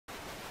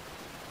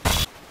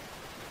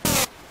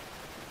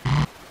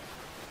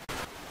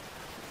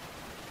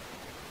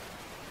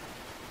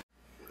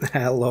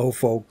Hello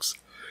folks,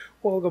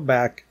 welcome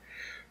back.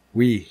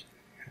 We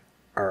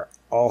are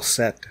all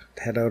set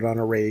to head out on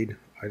a raid.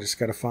 I just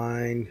gotta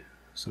find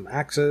some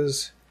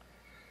axes.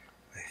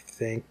 I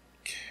think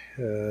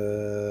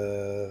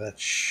that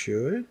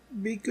should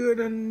be good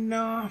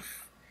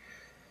enough.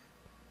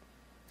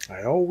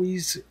 I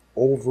always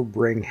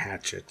overbring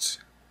hatchets,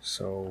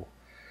 so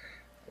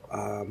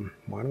why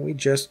don't we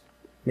just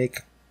make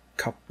a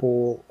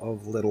couple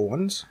of little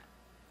ones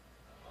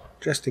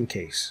just in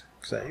case,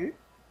 because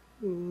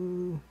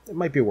it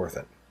might be worth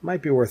it.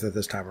 Might be worth it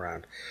this time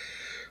around.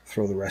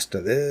 Throw the rest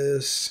of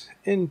this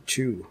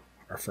into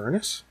our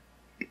furnace.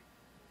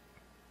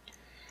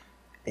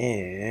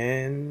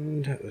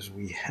 And as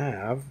we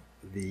have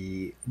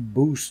the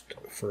boost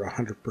for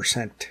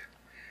 100%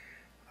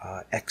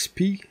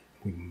 XP,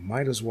 we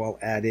might as well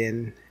add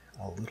in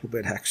a little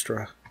bit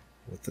extra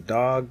with the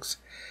dogs.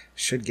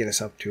 Should get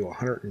us up to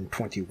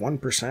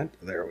 121%.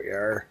 There we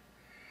are.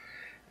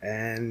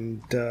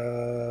 And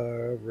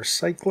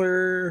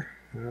recycler,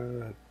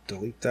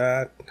 delete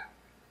that.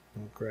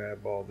 We'll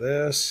grab all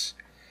this.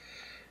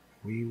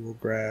 We will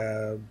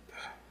grab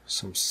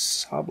some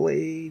saw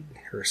blade.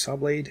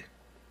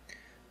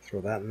 Throw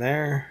that in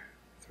there.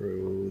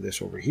 Throw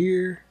this over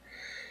here.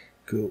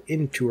 Go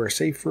into our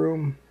safe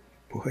room.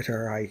 Put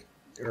our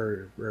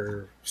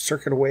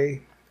circuit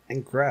away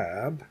and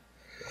grab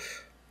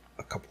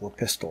a couple of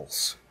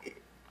pistols.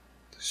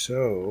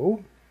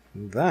 So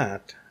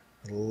that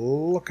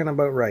looking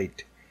about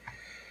right.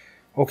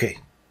 Okay,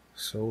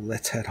 so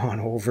let's head on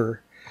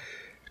over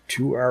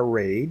to our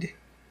raid.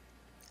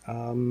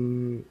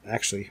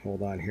 Actually,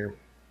 hold on here.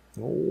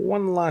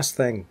 One last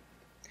thing.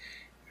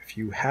 If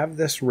you have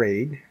this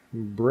raid,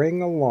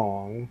 bring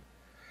along,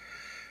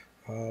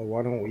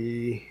 why don't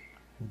we'll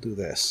do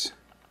this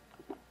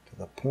to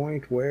the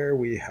point where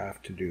we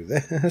have to do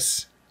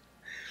this,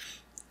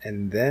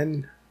 and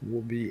then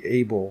we'll be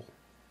able,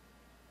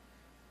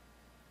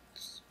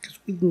 because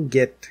we can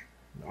get,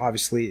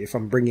 obviously if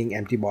I'm bringing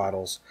empty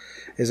bottles,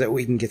 is that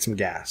we can get some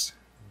gas.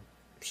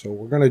 So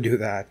we're going to do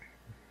that.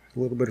 A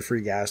little bit of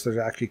free gas. There's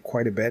actually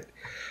quite a bit.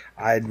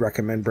 I'd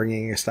recommend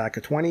bringing a stack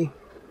of 20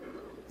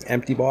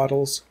 empty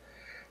bottles.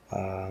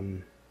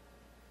 I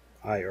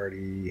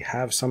already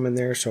have some in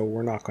there, so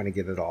we're not going to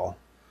get it all.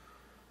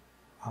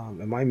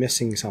 Am I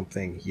missing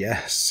something?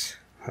 Yes,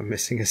 I'm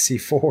missing a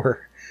C4.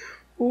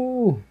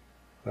 Ooh,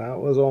 that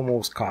was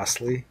almost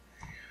costly.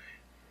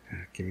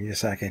 Give me a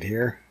second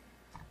here.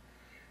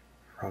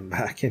 Run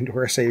back into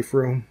our safe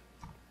room.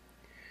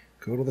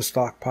 Go to the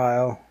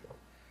stockpile.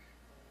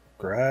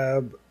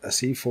 Grab a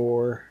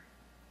C4.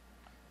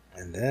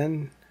 And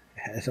then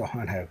head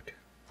on out.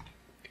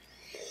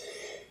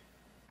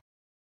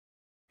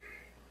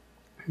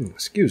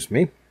 Excuse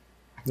me.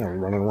 Now we're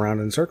running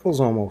around in circles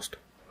almost.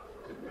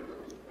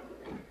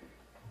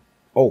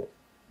 Oh,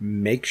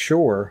 make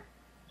sure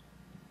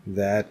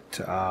that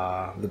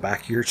the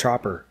back of your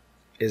chopper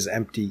is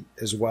empty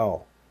as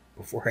well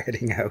before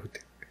heading out.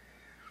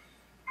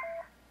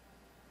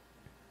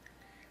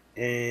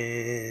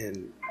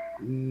 And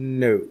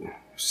no,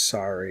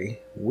 sorry,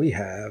 we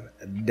have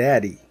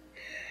Daddy.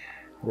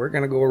 We're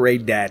gonna go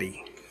raid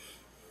Daddy.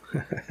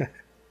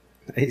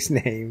 Nice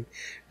name.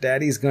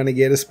 Daddy's gonna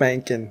get a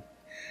spanking.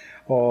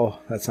 Oh,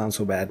 that sounds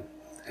so bad.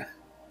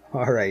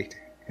 Alright,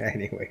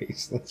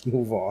 anyways, let's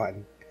move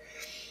on.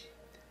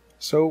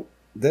 So,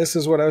 this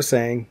is what I was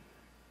saying.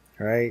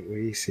 Alright,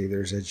 we see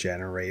there's a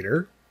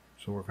generator.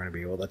 So we're going to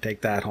be able to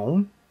take that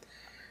home.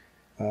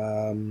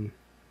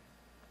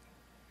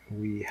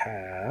 We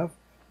have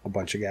a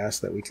bunch of gas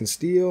that we can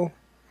steal.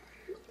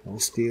 We'll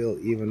steal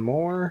even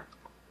more.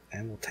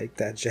 And we'll take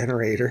that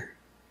generator.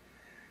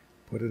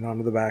 Put it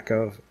onto the back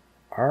of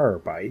our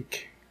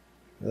bike.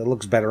 It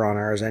looks better on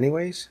ours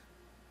anyways.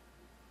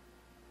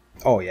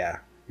 Oh yeah.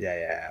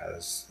 Yeah.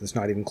 It's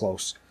not even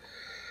close.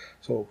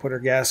 So we'll put our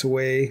gas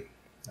away.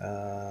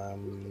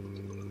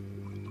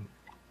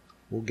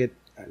 We'll get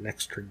an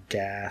extra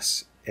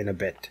gas in a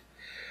bit.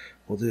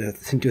 We'll do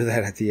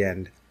that at the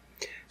end.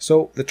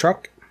 So the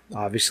truck,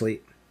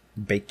 obviously,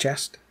 bake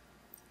chest,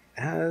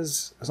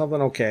 has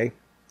something okay.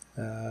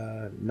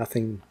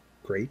 Nothing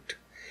great.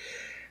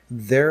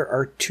 There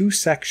are two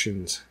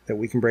sections that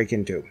we can break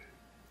into.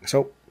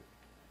 So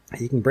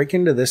you can break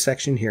into this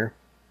section here,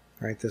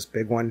 right? This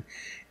big one,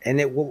 and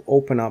it will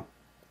open up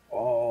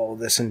all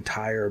this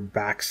entire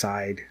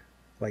backside,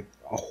 like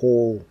a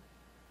whole,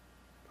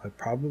 I'd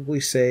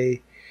probably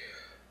say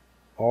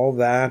all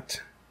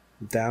that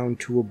down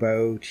to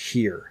about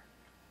here.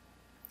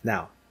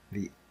 Now,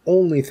 the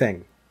only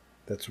thing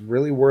that's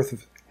really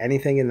worth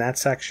anything in that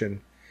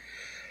section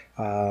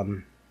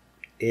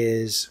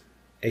is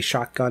a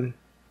shotgun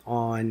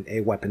on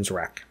a weapons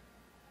rack.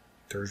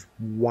 There's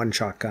one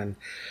shotgun.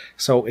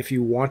 So if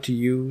you want to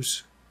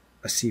use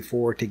a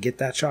C4 to get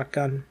that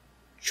shotgun,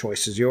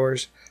 choice is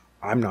yours.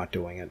 I'm not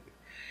doing it.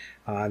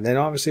 And then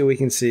obviously we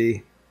can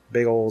see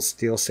big old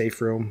steel safe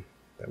room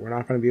that we're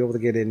not going to be able to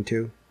get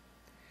into.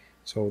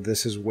 So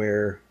this is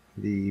where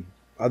the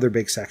other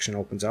big section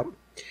opens up.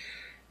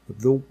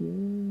 The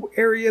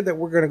area that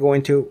we're going to go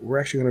into, we're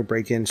actually going to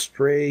break in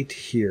straight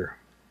here.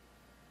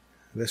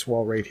 This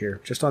wall right here,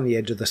 just on the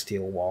edge of the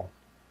steel wall.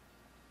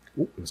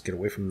 Ooh, let's get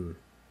away from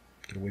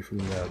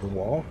the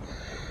wall.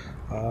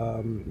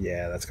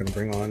 Yeah, that's going to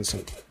bring on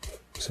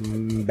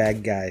some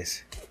bad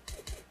guys.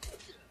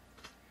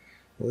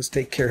 Let's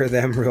take care of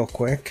them real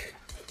quick.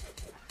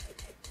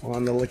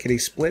 On the lickety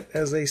split,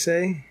 as they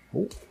say.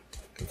 Oh,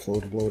 the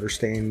floater bloater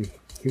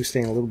he was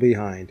staying a little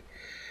behind.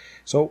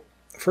 So,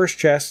 first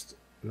chest.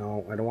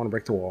 No, I don't want to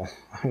break the wall.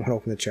 I want to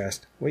open the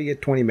chest. Well, you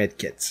get 20 med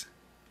kits.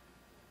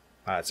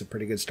 That's a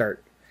pretty good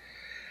start.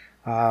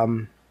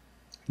 Now,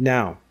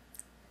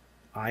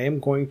 I am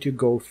going to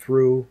go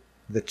through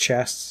the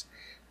chests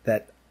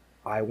that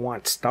I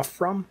want stuff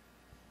from,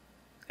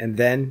 and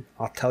then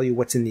I'll tell you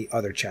what's in the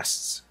other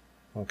chests.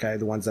 Okay,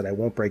 the ones that I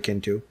won't break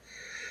into.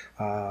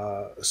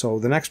 So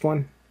the next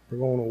one, we're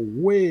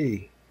going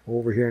way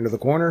over here into the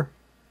corner.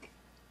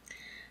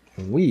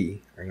 And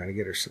we are going to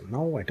get ourselves...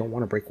 No, I don't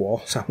want to break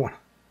walls. I want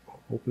to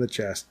open the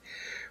chest.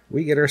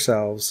 We get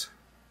ourselves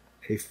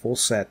a full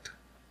set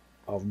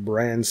of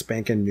brand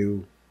spanking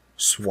new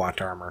SWAT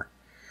armor.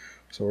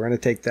 So we're going to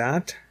take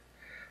that.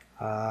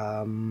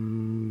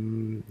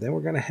 Then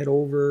we're going to head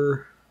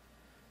over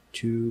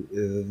to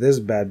this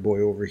bad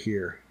boy over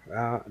here.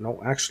 No,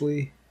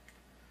 actually...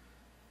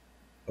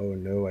 Oh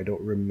no, I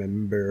don't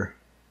remember.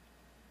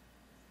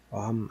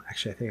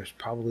 Actually, I think it's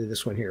probably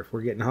this one here. If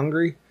we're getting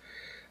hungry,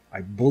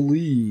 I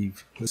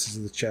believe this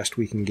is the chest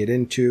we can get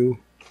into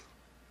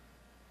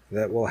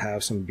that will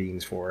have some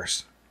beans for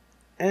us.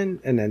 And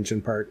an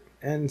engine part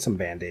and some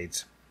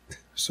band-aids.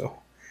 So,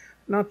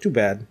 not too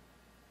bad.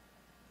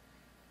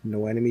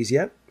 No enemies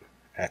yet.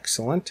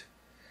 Excellent.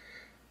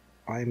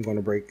 I'm going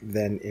to break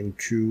then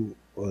into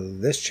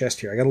this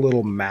chest here. I got a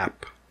little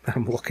map that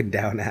I'm looking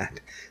down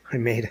at. I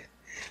made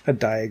a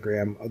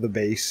diagram of the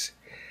base.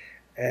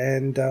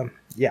 And,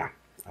 yeah,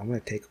 I'm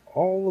going to take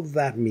all of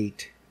that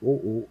meat.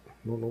 Oh,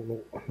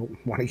 no. I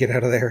don't want to get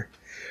out of there.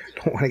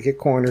 Don't want to get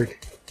cornered.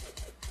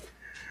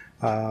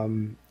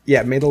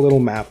 Yeah, made a little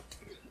map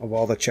of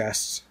all the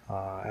chests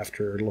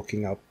after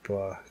looking up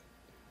a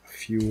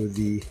few of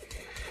the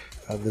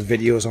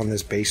videos on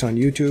this base on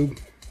YouTube.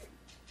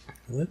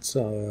 Let's,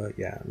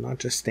 yeah, not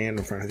just stand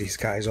in front of these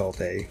guys all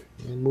day.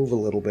 Move a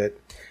little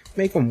bit.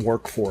 Make them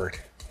work for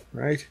it,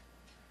 right?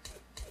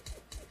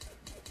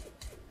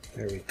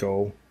 There we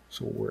go.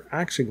 So we're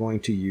actually going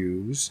to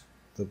use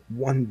the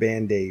one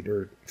band-aid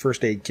or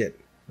first aid kit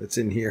that's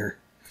in here.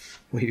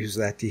 We'll use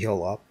that to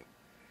heal up.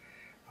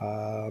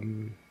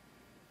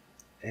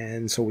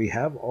 And so we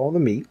have all the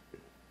meat.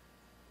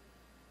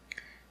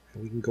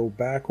 And we can go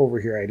back over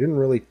here. I didn't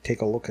really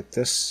take a look at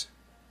this.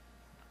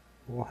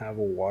 We'll have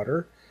a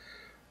water.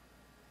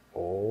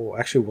 Oh,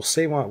 actually, we'll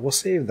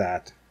save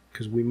that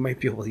because we might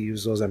be able to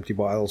use those empty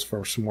bottles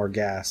for some more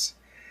gas.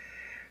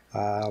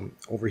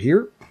 Over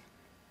here,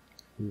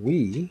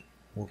 we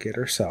will get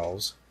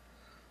ourselves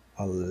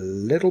a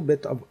little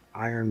bit of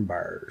iron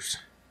bars,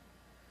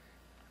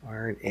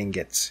 iron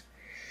ingots,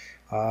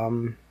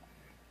 and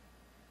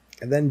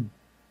then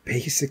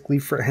basically,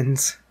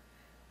 friends,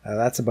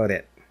 that's about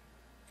it.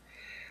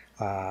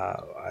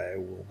 I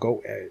will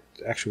go.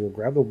 Actually, we'll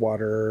grab the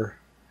water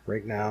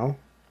right now.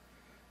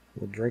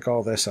 We'll drink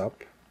all this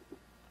up.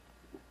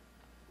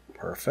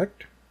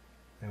 Perfect.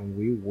 And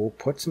we will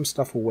put some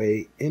stuff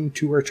away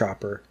into our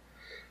chopper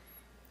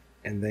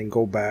and then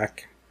go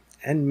back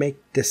and make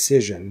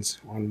decisions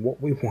on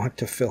what we want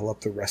to fill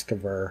up the rest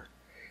of our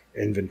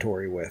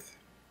inventory with.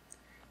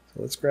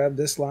 So let's grab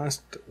this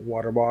last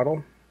water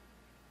bottle.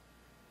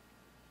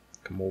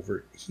 Come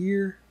over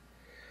here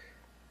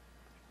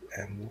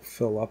and we'll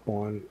fill up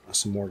on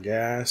some more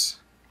gas.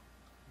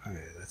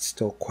 That's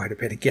still quite a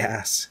bit of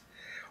gas.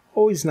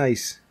 Always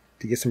nice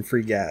to get some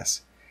free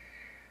gas.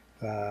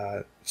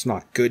 It's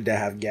not good to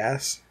have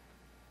gas,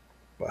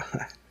 but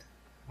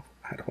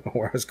I don't know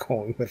where I was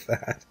going with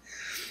that.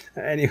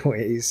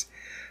 Anyways,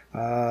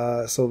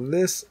 so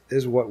this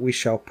is what we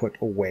shall put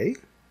away.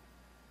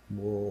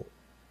 We'll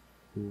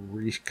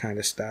kind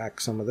of stack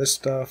some of this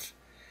stuff.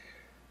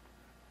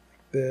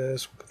 Like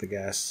this. We'll put the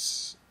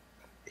gas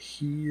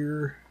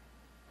here.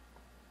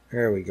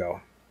 There we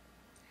go.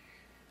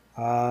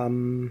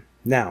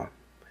 Now,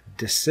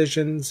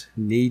 decisions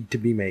need to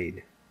be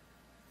made.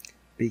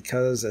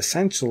 Because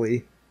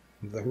essentially,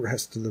 the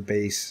rest of the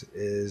base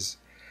is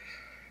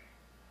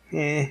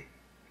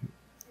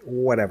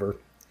whatever.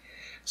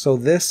 So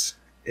this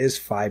is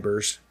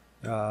fibers,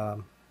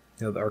 or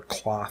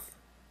cloth.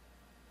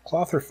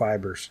 Cloth or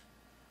fibers?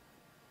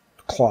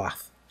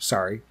 Cloth,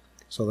 sorry.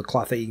 So the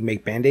cloth that you can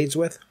make band-aids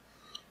with,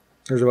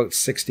 there's about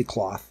 60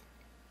 cloth.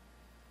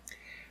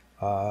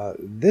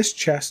 This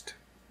chest,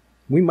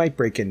 we might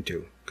break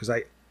into, because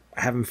I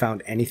haven't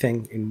found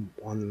anything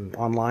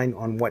online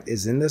on what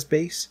is in this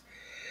base.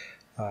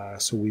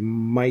 So we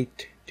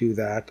might do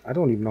that. I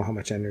don't even know how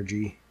much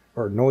energy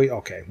or noise.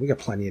 Okay, we got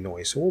plenty of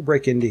noise. So we'll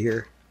break into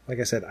here. Like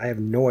I said, I have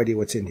no idea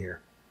what's in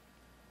here.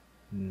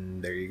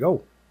 There you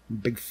go.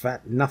 Big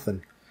fat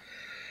nothing.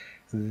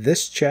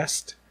 This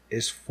chest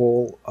is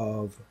full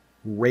of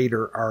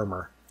Raider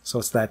armor. So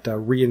it's that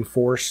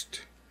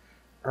reinforced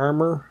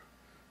armor.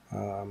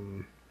 Let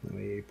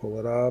me pull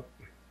it up.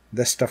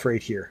 This stuff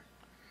right here.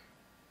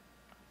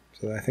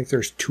 So I think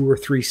there's 2 or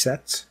 3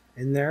 sets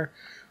in there.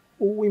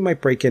 We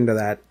might break into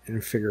that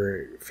and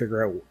figure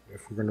out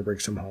if we're going to bring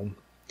some home.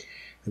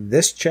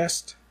 This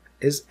chest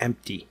is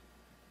empty.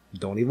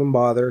 Don't even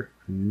bother.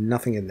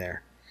 Nothing in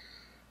there.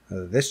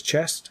 This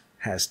chest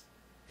has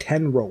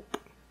 10 rope.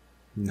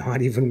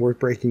 Not even worth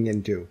breaking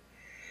into.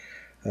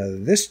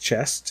 This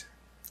chest,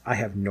 I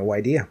have no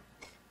idea.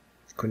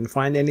 Couldn't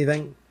find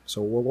anything,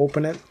 so we'll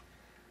open it.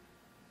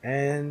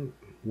 And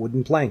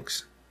wooden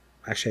planks.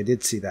 Actually, I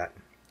did see that.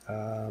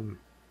 So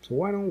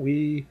why don't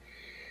we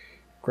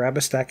grab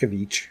a stack of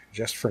each,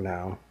 just for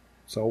now.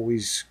 It's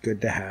always good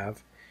to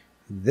have.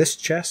 This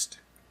chest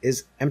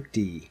is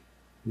empty.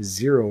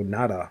 0,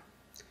 nada.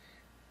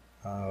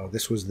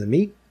 This was the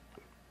meat.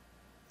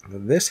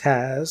 This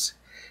has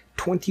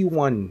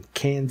 21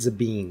 cans of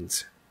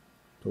beans.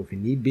 So if you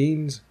need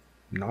beans,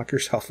 knock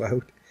yourself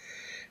out.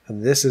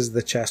 This is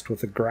the chest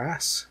with the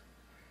grass.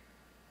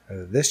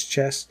 This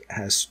chest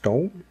has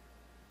stone.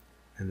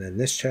 And then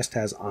this chest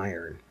has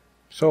iron.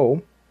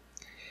 So,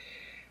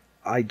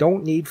 I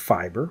don't need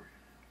fiber.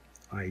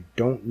 I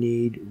don't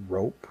need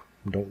rope.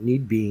 Don't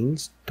need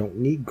beans. Don't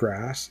need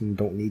grass. And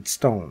don't need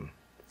stone.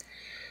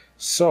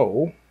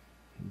 So,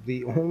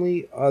 the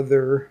only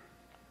other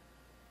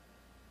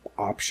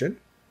option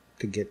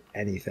to get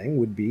anything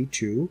would be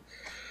to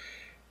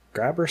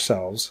grab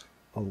ourselves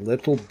a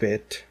little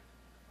bit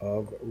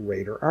of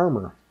Raider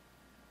armor.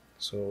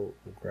 So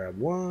we'll grab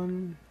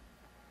one.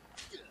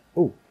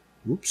 Oh,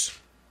 oops.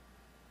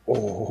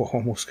 Oh,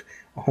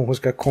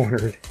 almost got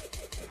cornered.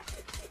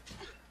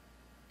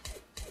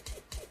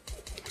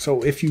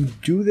 So if you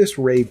do this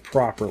raid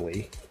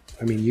properly,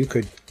 I mean, you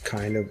could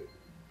kind of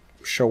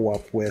show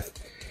up with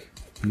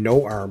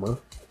no armor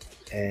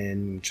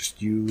and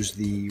just use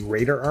the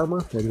Raider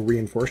armor or the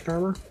reinforced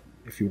armor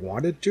if you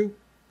wanted to.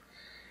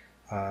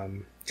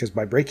 Because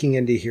by breaking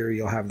into here,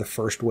 you'll have the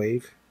first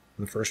wave.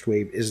 The first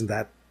wave isn't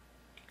that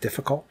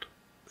difficult,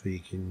 so you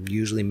can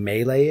usually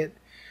melee it.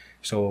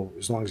 So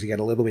as long as you get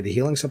a little bit of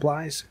healing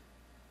supplies,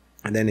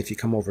 and then if you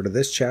come over to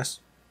this chest,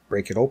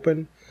 break it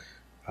open,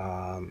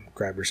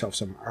 grab yourself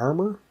some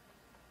armor,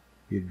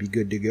 you'd be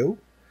good to go.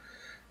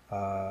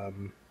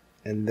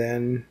 And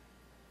then,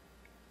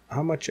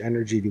 how much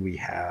energy do we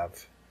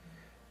have?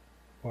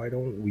 Why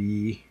don't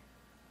we...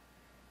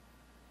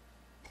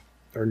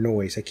 Or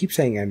noise. I keep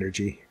saying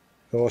energy.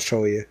 So I'll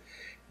show you.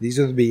 These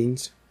are the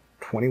beans.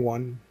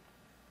 21.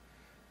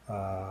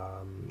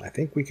 I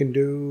think we can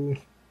do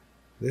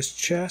this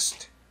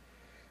chest.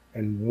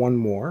 And one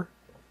more.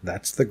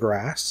 That's the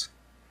grass.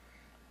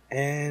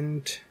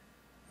 And...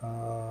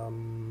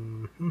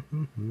 I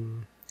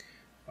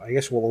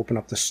guess we'll open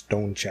up the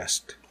stone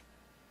chest.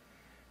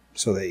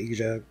 So that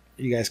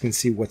you guys can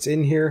see what's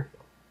in here.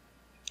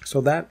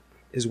 So that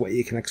is what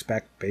you can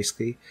expect,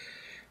 basically.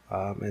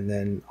 And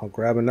then I'll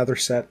grab another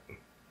set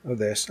of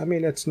this. I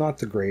mean, it's not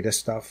the greatest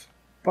stuff,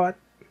 but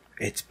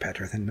it's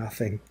better than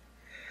nothing.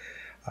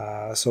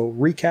 So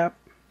recap,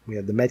 we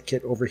have the med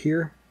kit over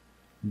here.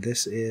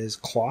 This is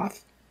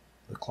cloth,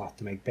 the cloth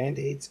to make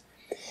band-aids.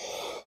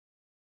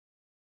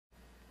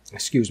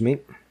 Excuse me.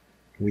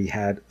 We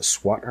had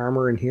SWAT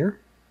armor in here.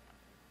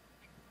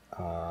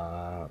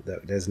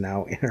 That is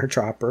now in our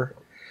chopper.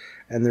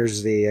 And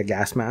there's the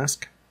gas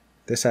mask.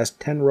 This has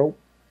 10 rope.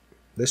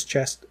 This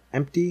chest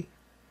empty.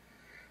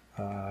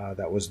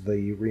 That was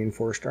the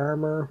reinforced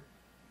armor.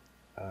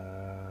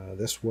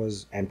 This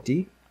was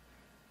empty.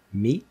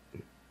 Meat.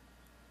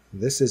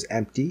 This is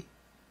empty.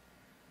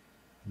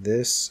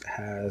 This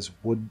has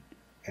wood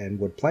and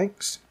wood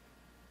planks.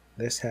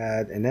 This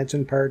had an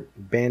engine part,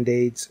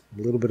 band-aids,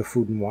 a little bit of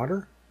food and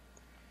water.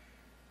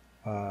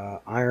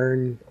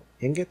 Iron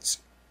ingots.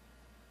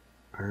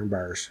 Iron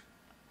bars.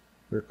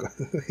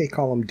 They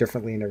call them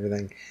differently and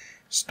everything.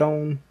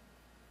 Stone.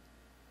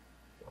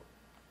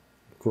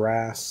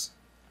 Grass.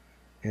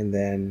 And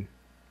then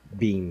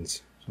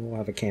beans. So we'll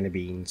have a can of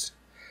beans.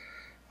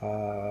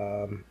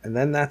 And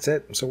then that's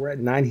it. So we're at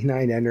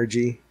 99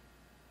 energy.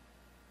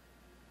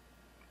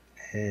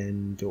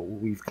 And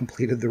we've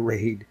completed the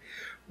raid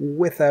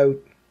without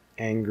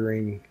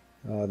angering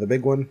the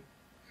big one.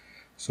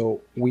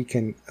 So we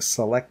can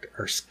select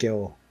our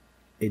skill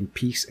in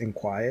peace and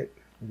quiet.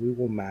 We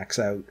will max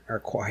out our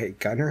quiet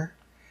gunner.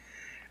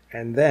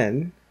 And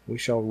then we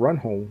shall run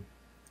home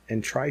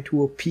and try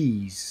to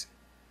appease.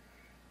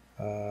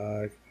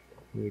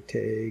 We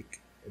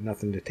take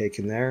nothing to take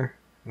in there.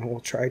 And we'll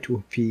try to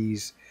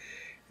appease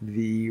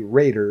the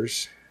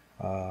raiders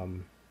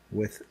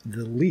with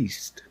the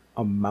least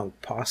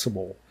amount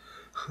possible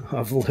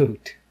of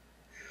loot.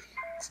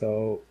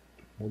 So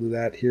we'll do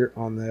that here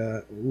on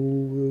the...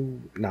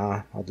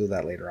 Nah, I'll do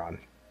that later on.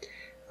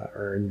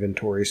 Our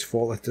inventory's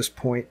full at this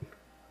point.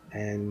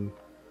 And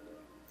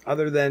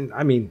other than...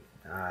 I mean,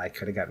 I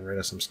could have gotten rid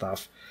of some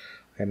stuff.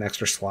 I got an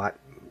extra slot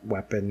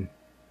weapon.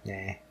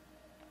 Nah.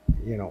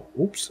 You know,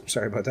 oops, I'm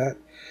sorry about that.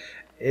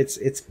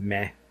 It's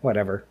meh,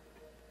 whatever.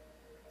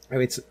 I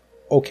mean,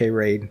 okay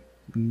raid.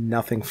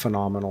 Nothing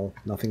phenomenal,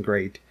 nothing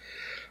great.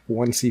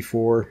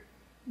 1C4,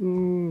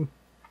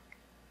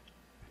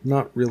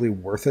 not really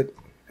worth it,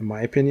 in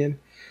my opinion.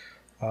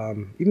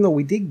 Even though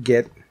we did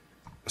get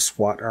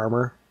SWAT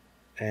armor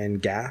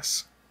and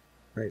gas,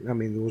 right? I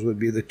mean, those would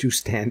be the two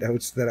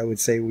standouts that I would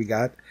say we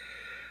got.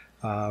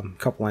 A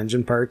couple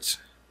engine parts,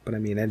 but I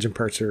mean, engine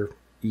parts are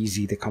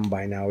easy to come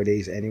by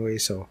nowadays anyway,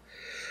 so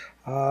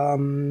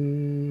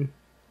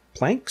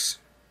planks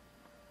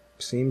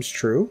seems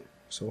true.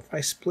 So if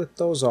I split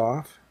those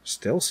off,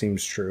 still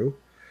seems true.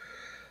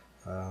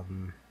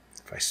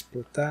 If I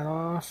split that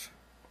off,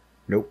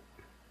 nope.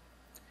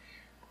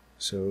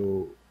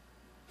 So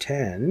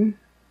 10,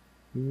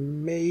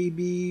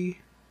 maybe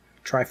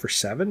try for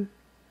 7.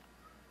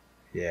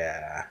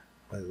 Yeah,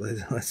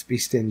 let's be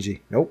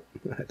stingy. Nope,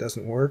 that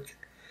doesn't work.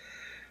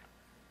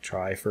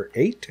 Try for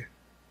 8.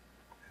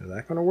 Is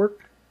that going to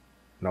work?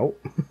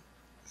 Nope.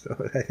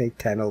 So I think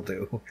 10 will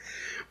do.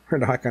 We're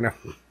not going to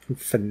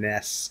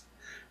finesse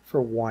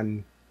for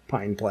 1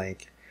 pine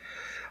plank.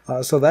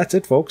 So that's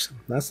it, folks.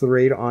 That's the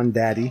raid on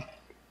Dadi.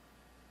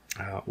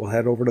 We'll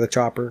head over to the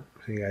chopper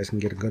so you guys can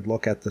get a good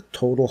look at the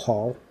total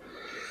haul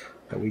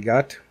that we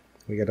got.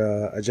 We got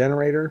a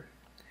generator,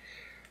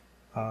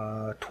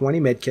 20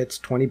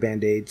 medkits, 20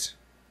 band-aids,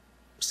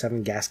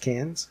 7 gas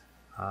cans.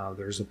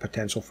 There's a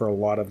potential for a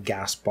lot of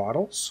gas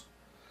bottles,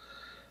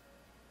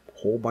 a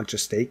whole bunch of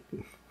steak,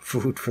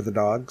 food for the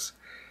dogs,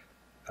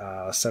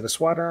 a set of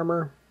SWAT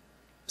armor,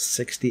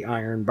 60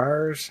 iron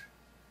bars,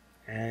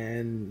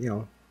 and, you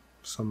know,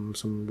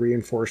 some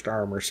reinforced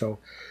armor. So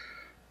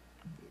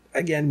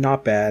again,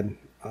 not bad.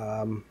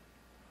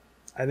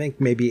 I think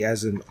maybe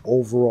as an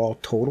overall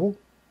total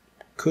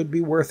could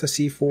be worth a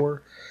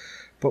C4,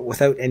 but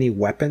without any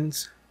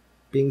weapons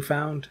being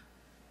found,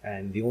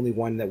 and the only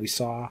one that we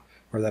saw,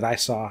 or that I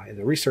saw in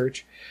the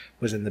research,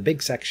 was in the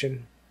big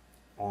section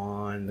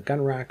on the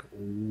gun rack,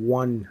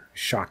 1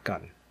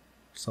 shotgun.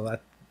 So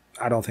that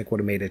I don't think would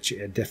have made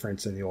a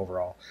difference in the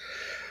overall.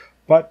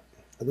 But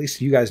at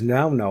least you guys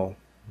now know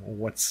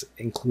what's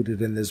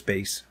included in this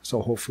base.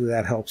 So hopefully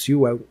that helps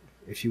you out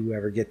if you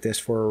ever get this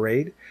for a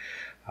raid.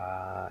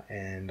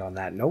 And on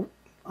that note,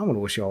 I'm going to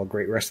wish you all a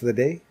great rest of the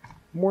day,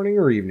 morning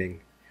or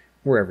evening,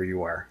 wherever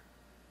you are.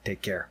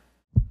 Take care.